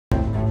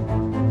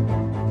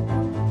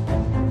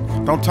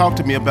Don't talk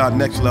to me about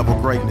next level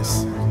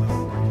greatness.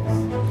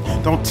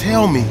 Don't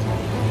tell me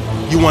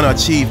you want to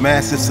achieve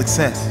massive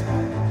success.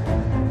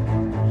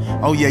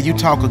 Oh yeah, you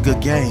talk a good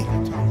game,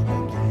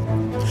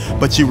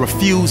 but you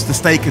refuse to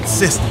stay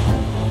consistent.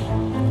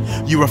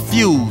 You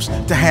refuse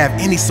to have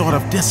any sort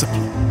of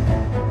discipline.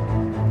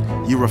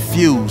 You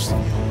refuse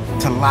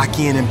to lock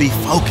in and be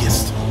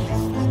focused.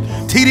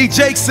 T.D.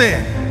 Jakes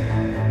said,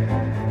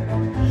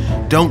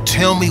 "Don't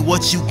tell me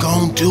what you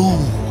gon' do.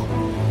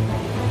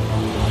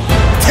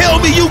 Tell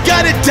me you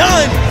got it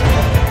done."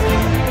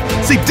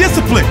 See,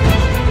 discipline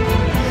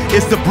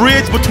is the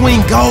bridge between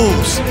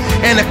goals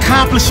and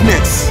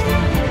accomplishments.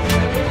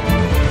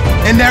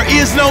 And there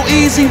is no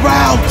easy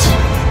route.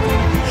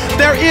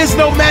 There is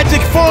no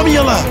magic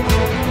formula,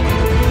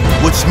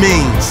 which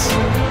means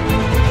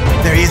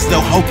there is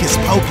no hocus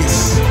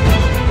pocus.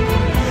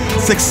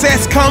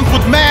 Success comes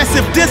with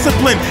massive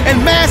discipline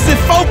and massive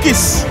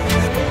focus.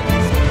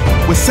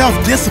 With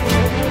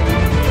self-discipline,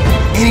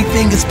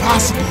 anything is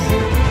possible.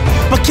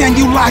 But can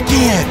you lock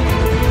in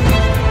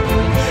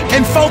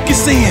and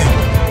focus in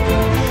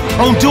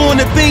on doing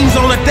the things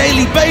on a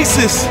daily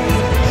basis?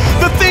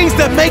 The things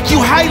that make you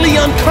highly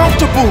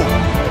uncomfortable.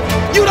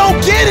 You don't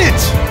get it.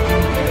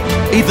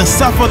 Either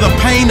suffer the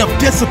pain of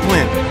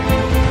discipline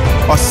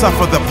or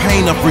suffer the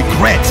pain of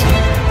regret.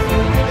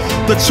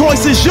 The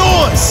choice is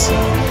yours.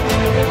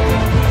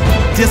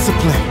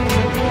 Discipline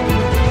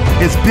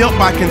is built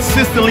by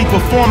consistently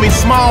performing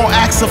small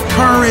acts of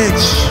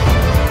courage.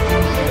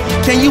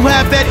 Can you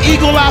have that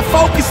eagle-eye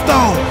focus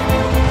though?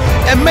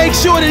 And make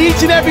sure that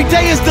each and every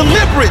day is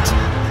deliberate.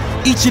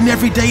 Each and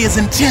every day is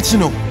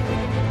intentional.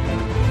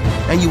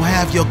 And you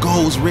have your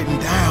goals written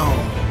down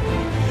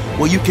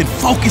where you can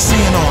focus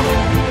in on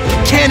them.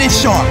 Cannon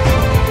sharp,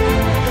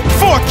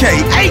 4K,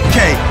 8K.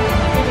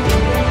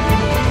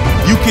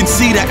 You can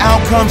see the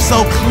outcome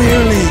so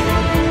clearly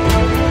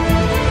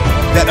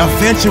that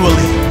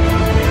eventually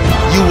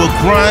you will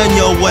grind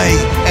your way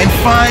and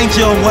find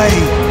your way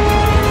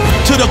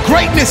to the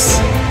greatness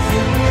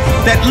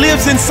that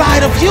lives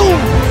inside of you.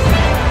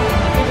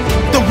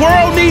 The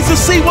world needs to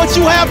see what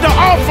you have to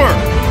offer.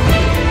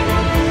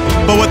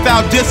 But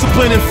without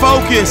discipline and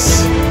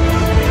focus,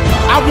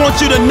 I want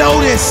you to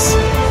notice,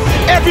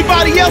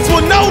 everybody else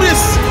will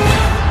notice,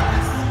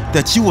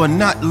 that you are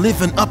not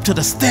living up to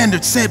the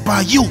standards set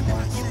by you.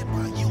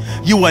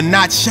 You are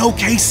not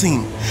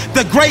showcasing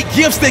the great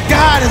gifts that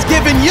God has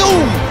given you.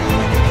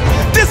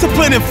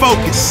 Discipline and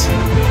focus.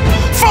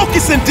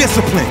 Focus and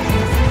discipline.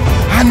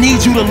 I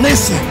need you to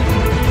listen.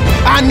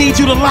 I need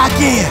you to lock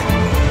in.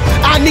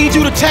 I need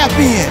you to tap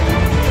in.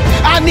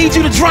 I need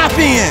you to drop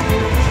in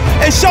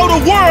and show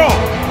the world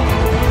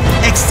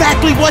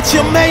exactly what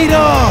you're made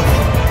of.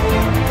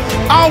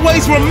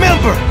 Always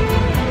remember,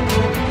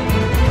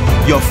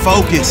 your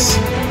focus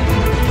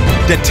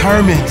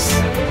determines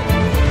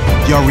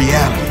your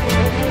reality.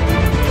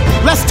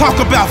 Let's talk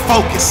about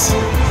focus.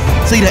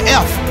 See, the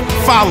F,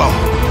 follow.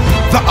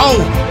 The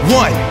O,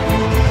 one.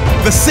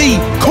 The C,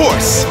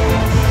 course.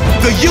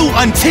 The U,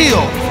 until.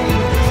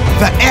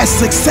 The S,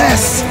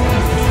 success.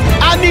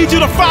 I need you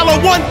to follow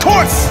one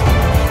course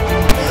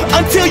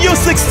until you're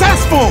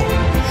successful.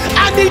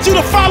 I need you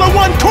to follow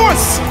one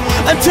course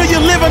until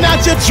you're living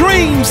out your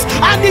dreams.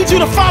 I need you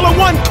to follow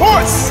one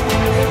course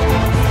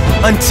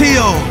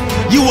until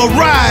you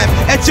arrive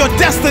at your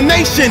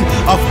destination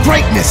of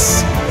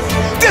greatness.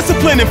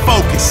 Discipline and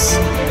focus.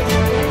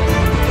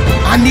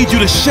 I need you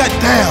to shut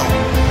down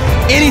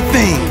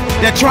anything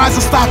that tries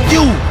to stop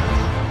you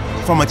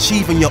from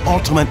achieving your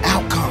ultimate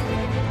outcome,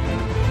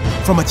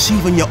 from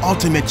achieving your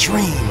ultimate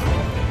dream.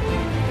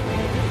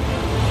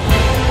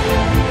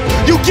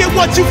 You get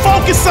what you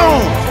focus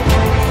on.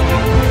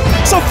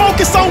 So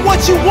focus on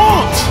what you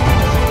want.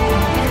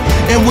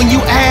 And when you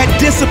add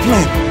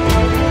discipline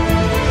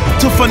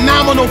to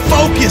phenomenal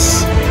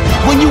focus,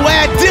 when you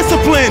add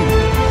discipline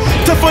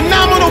to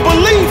phenomenal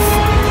belief,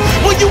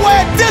 when you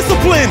add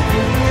discipline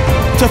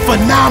to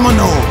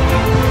phenomenal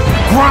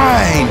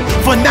grind,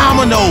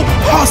 phenomenal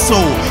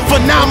hustle,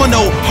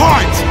 phenomenal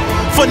heart,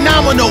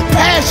 phenomenal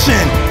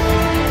passion,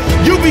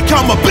 you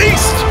become a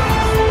beast.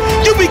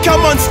 You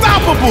become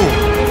unstoppable.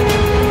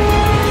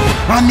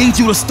 I need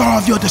you to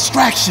starve your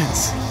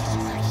distractions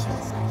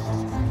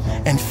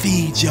and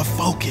feed your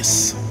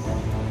focus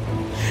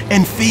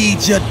and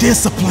feed your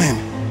discipline.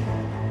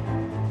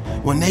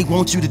 When they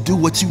want you to do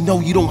what you know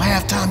you don't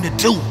have time to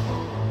do,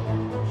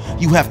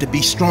 you have to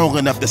be strong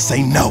enough to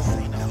say no.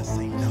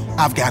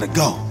 I've got to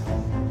go.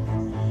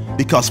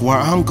 Because where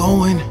I'm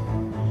going,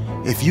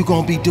 if you're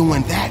going to be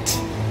doing that,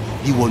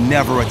 you will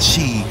never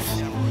achieve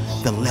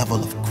the level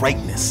of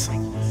greatness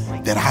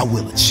that I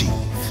will achieve.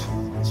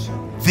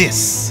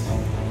 This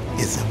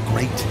is a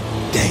great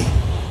day.